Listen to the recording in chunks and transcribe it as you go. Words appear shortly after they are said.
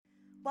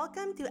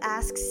Welcome to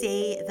Ask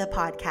Say the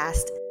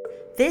podcast.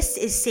 This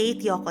is Say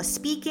Tioko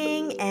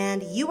speaking,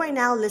 and you are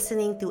now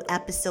listening to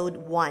episode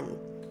 1.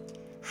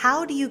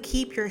 How do you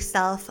keep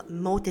yourself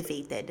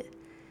motivated?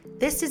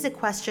 This is a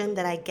question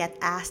that I get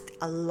asked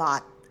a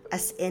lot,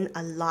 as in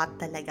a lot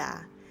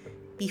talaga.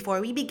 Before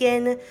we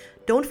begin,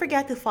 don't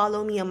forget to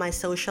follow me on my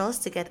socials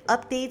to get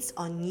updates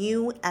on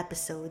new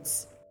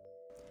episodes.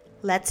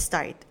 Let's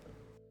start.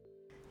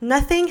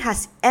 Nothing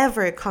has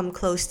ever come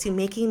close to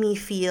making me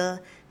feel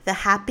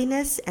the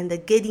happiness and the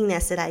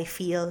giddiness that I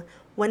feel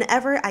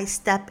whenever I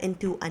step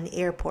into an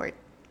airport,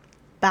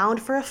 bound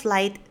for a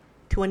flight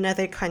to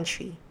another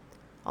country,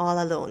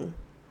 all alone.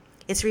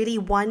 It's really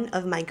one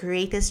of my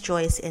greatest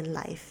joys in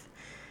life.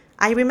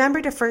 I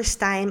remember the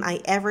first time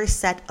I ever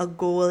set a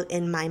goal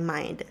in my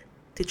mind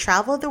to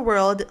travel the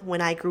world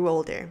when I grew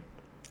older.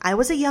 I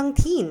was a young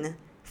teen,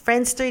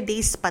 Friendster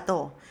days pa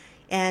to,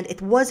 and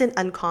it wasn't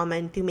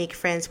uncommon to make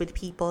friends with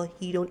people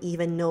you don't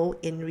even know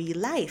in real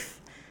life,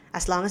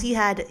 as long as you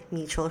had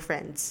mutual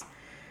friends.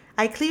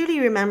 I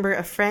clearly remember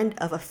a friend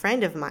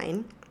of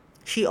mine.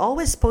 She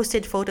always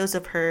posted photos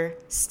of her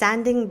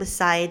standing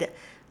beside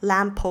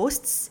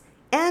lampposts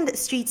and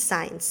street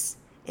signs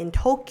in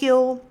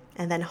Tokyo,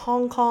 and then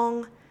Hong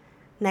Kong,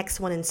 next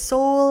one in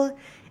Seoul,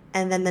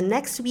 and then the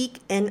next week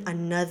in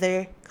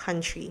another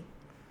country.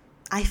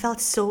 I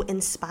felt so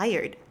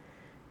inspired.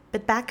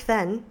 But back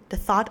then, the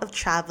thought of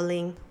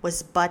traveling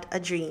was but a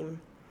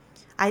dream.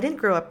 I didn't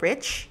grow up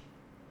rich.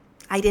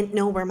 I didn't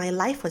know where my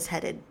life was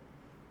headed.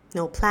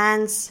 No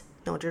plans,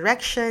 no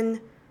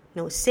direction,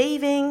 no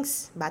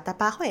savings, bata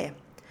pa ako eh.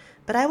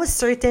 But I was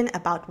certain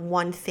about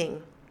one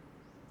thing.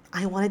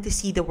 I wanted to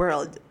see the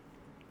world.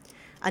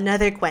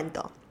 Another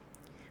cuento.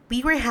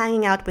 We were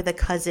hanging out with a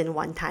cousin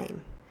one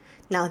time.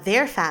 Now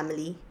their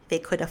family, they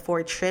could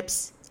afford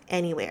trips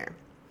anywhere.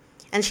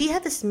 And she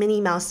had this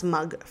Minnie Mouse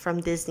mug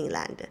from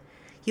Disneyland.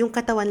 Yung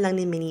katawan lang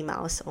ni Minnie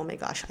Mouse. Oh my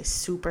gosh, I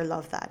super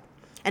love that.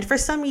 And for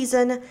some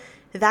reason,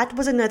 that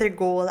was another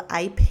goal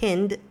I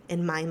pinned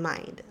in my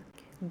mind.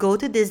 Go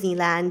to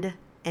Disneyland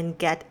and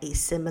get a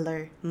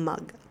similar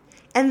mug.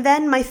 And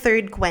then my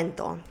third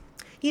cuento.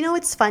 You know,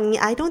 it's funny,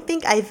 I don't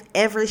think I've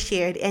ever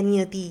shared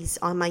any of these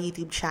on my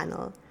YouTube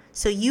channel.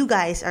 So you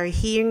guys are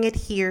hearing it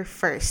here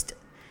first.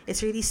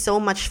 It's really so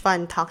much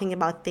fun talking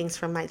about things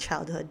from my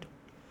childhood.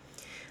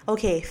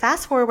 Okay,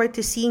 fast forward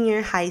to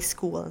senior high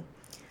school.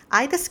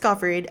 I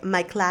discovered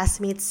my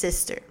classmate's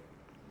sister.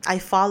 I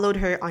followed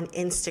her on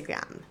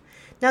Instagram.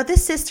 Now,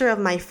 this sister of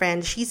my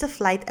friend, she's a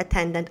flight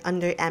attendant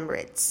under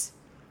Emirates.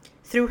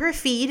 Through her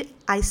feed,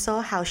 I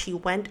saw how she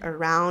went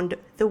around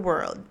the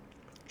world.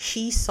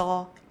 She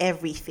saw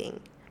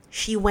everything.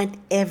 She went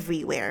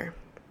everywhere.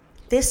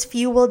 This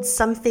fueled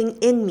something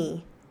in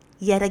me,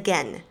 yet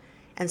again,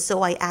 and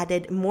so I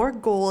added more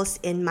goals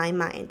in my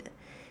mind.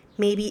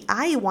 Maybe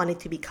I wanted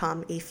to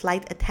become a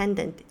flight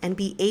attendant and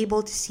be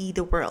able to see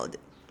the world.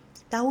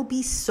 That would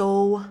be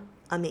so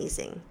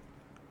amazing.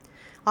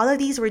 All of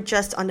these were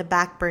just on the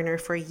back burner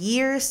for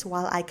years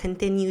while I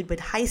continued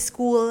with high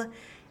school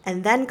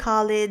and then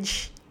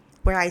college,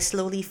 where I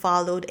slowly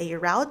followed a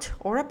route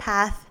or a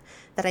path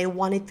that I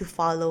wanted to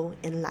follow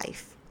in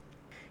life.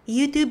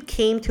 YouTube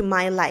came to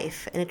my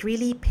life and it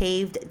really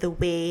paved the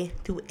way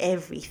to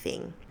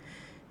everything.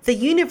 The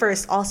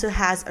universe also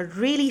has a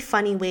really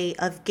funny way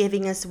of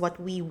giving us what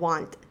we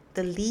want,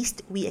 the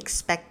least we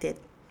expect it.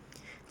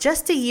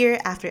 Just a year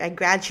after I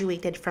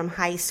graduated from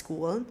high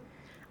school,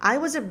 I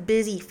was a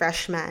busy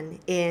freshman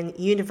in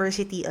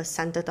University of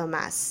Santo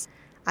Tomas.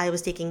 I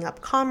was taking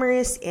up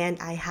commerce and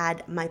I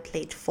had my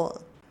plate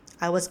full.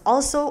 I was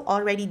also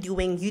already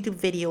doing YouTube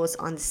videos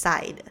on the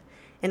side.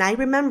 And I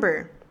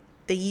remember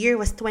the year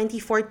was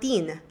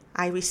 2014.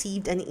 I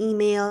received an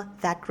email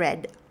that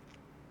read,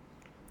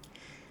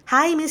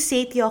 "Hi, Miss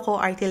Tioko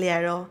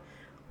Artillero.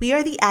 We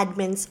are the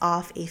admins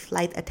of a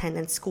flight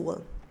attendant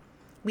school.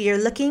 We are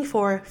looking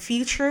for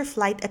future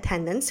flight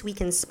attendants we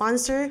can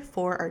sponsor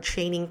for our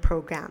training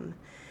program.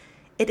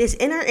 It is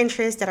in our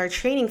interest that our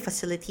training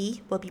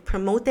facility will be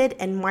promoted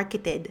and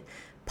marketed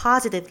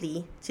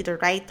positively to the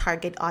right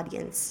target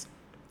audience.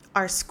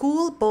 Our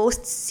school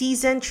boasts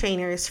seasoned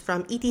trainers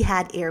from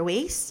Etihad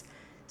Airways,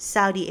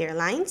 Saudi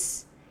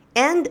Airlines,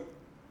 and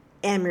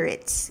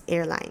Emirates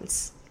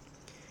Airlines.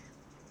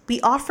 We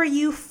offer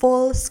you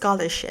full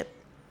scholarship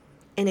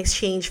in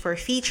exchange for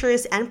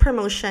features and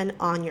promotion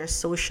on your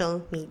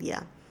social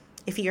media.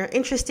 If you are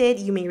interested,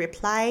 you may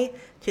reply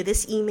to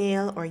this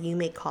email or you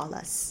may call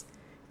us.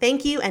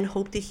 Thank you and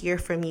hope to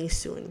hear from you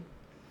soon."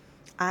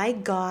 I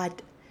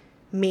got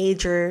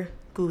major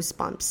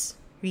goosebumps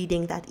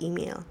reading that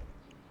email.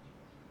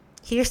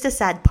 Here's the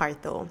sad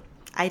part though.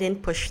 I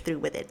didn't push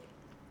through with it.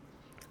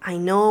 I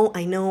know,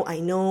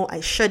 I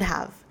should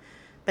have.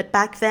 But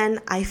back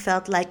then, I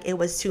felt like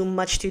it was too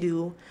much to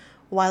do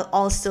while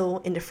also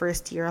in the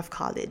first year of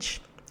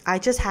college. I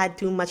just had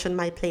too much on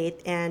my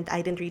plate and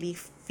I didn't really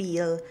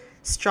feel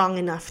strong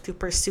enough to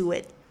pursue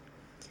it.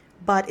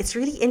 But it's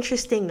really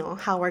interesting, no,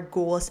 how our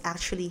goals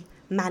actually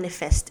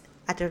manifest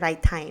at the right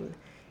time.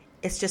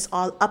 It's just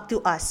all up to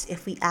us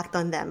if we act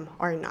on them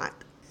or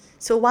not.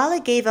 So while I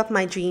gave up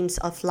my dreams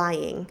of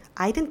flying,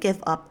 I didn't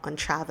give up on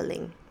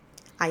traveling.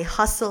 I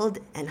hustled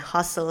and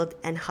hustled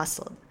and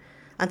hustled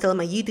until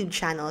my YouTube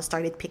channel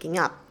started picking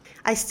up.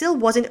 I still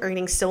wasn't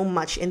earning so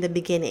much in the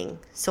beginning,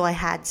 so I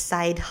had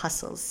side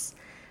hustles.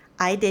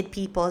 I did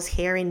people's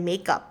hair and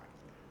makeup.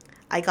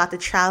 I got to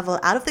travel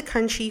out of the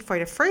country for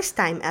the first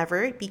time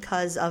ever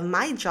because of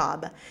my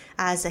job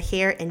as a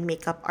hair and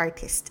makeup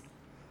artist.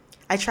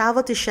 I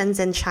traveled to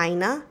Shenzhen,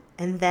 China,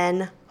 and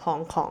then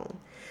Hong Kong.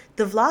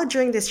 The vlog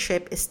during this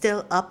trip is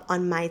still up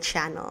on my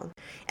channel.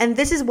 And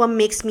this is what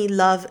makes me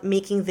love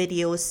making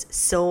videos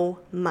so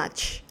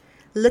much.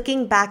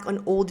 Looking back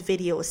on old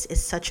videos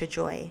is such a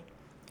joy.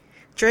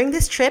 During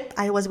this trip,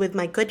 I was with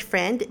my good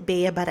friend,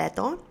 Bea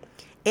Barreto,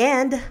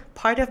 and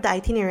part of the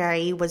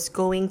itinerary was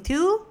going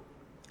to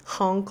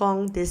Hong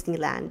Kong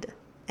Disneyland.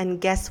 And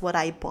guess what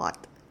I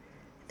bought?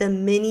 The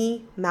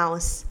Minnie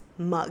Mouse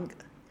mug.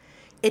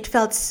 It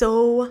felt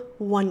so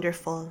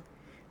wonderful,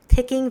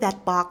 ticking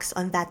that box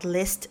on that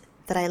list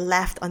that I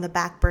left on the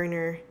back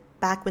burner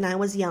back when I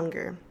was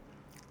younger.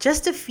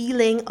 Just a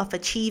feeling of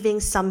achieving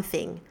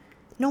something,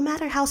 no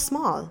matter how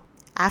small.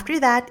 After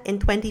that, in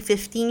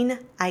 2015,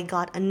 I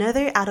got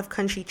another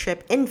out-of-country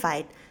trip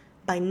invite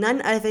by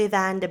none other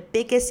than the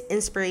biggest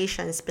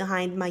inspirations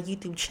behind my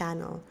YouTube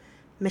channel,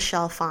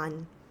 Michelle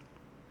Phan.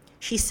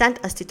 She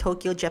sent us to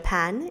Tokyo,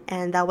 Japan,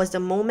 and that was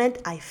the moment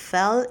I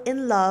fell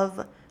in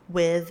love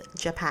with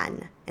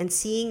Japan and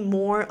seeing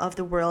more of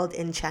the world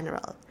in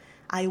general.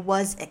 I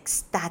was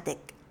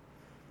ecstatic.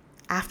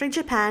 After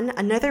Japan,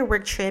 another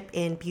work trip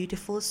in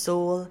beautiful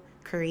Seoul,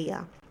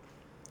 Korea.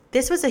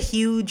 This was a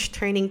huge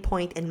turning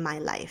point in my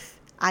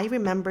life. I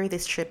remember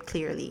this trip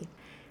clearly.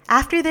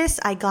 After this,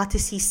 I got to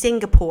see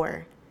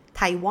Singapore,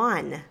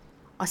 Taiwan,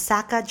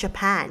 Osaka,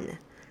 Japan,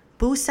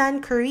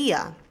 Busan,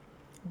 Korea,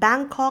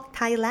 Bangkok,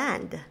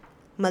 Thailand,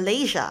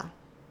 Malaysia,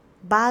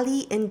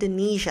 Bali,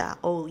 Indonesia.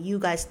 Oh, you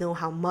guys know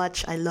how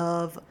much I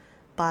love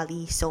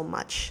Bali so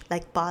much.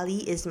 Like,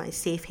 Bali is my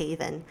safe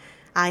haven.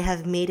 I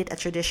have made it a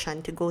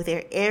tradition to go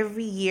there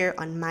every year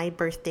on my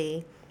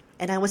birthday.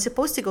 And I was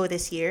supposed to go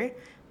this year,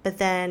 but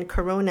then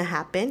Corona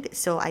happened,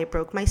 so I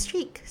broke my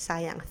streak.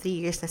 Sayang, 3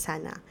 years na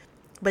sana.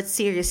 But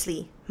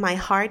seriously, my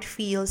heart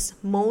feels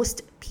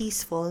most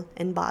peaceful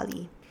in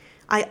Bali.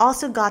 I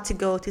also got to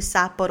go to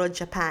Sapporo,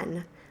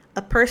 Japan,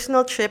 a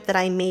personal trip that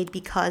I made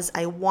because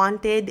I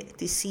wanted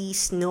to see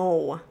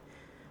snow.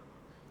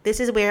 This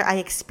is where I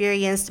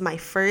experienced my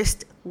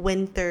first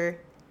winter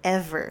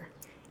ever.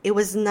 It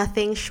was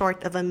nothing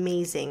short of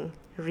amazing,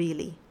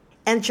 really.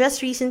 And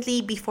just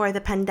recently, before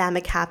the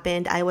pandemic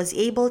happened, I was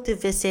able to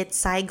visit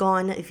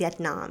Saigon,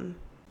 Vietnam.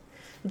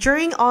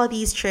 During all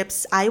these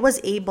trips, I was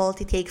able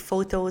to take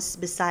photos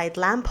beside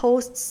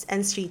lampposts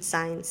and street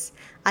signs.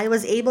 I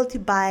was able to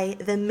buy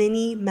the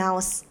Minnie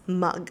Mouse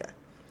mug.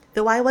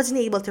 Though I wasn't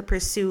able to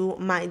pursue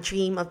my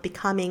dream of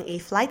becoming a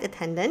flight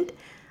attendant,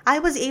 I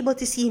was able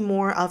to see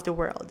more of the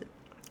world.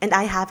 And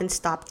I haven't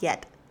stopped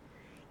yet.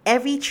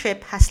 Every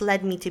trip has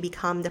led me to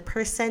become the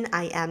person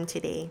I am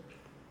today.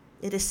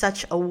 It is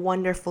such a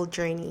wonderful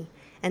journey,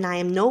 and I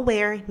am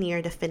nowhere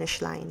near the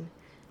finish line.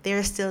 There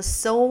is still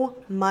so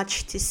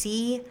much to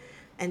see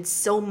and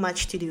so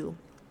much to do.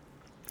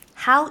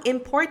 How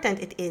important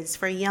it is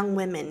for young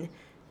women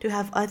to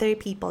have other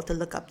people to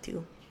look up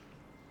to.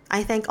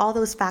 I thank all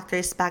those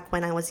factors back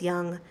when I was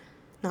young,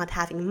 not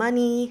having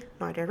money,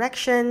 nor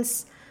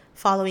directions,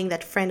 following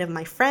that friend of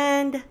my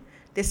friend,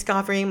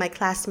 discovering my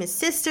classmate's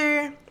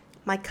sister,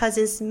 my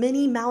cousin's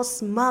Minnie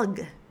Mouse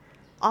mug.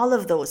 All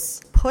of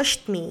those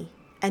pushed me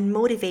and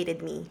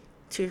motivated me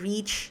to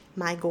reach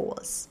my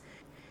goals.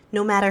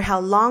 No matter how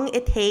long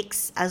it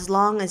takes, as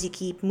long as you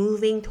keep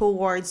moving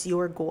towards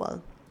your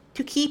goal.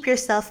 To keep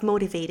yourself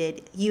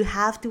motivated, you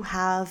have to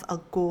have a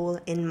goal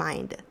in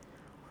mind.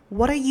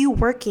 What are you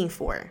working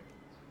for?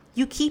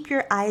 You keep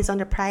your eyes on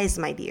the prize,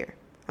 my dear.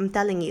 I'm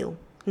telling you,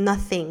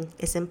 nothing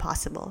is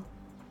impossible.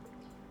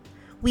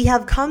 We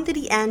have come to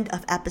the end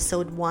of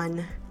episode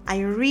 1. I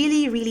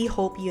really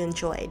hope you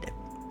enjoyed.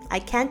 I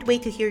can't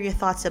wait to hear your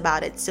thoughts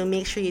about it, so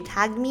make sure you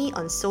tag me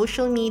on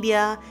social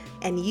media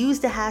and use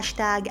the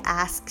hashtag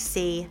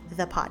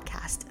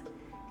AskSayThePodcast.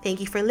 Thank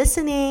you for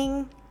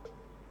listening.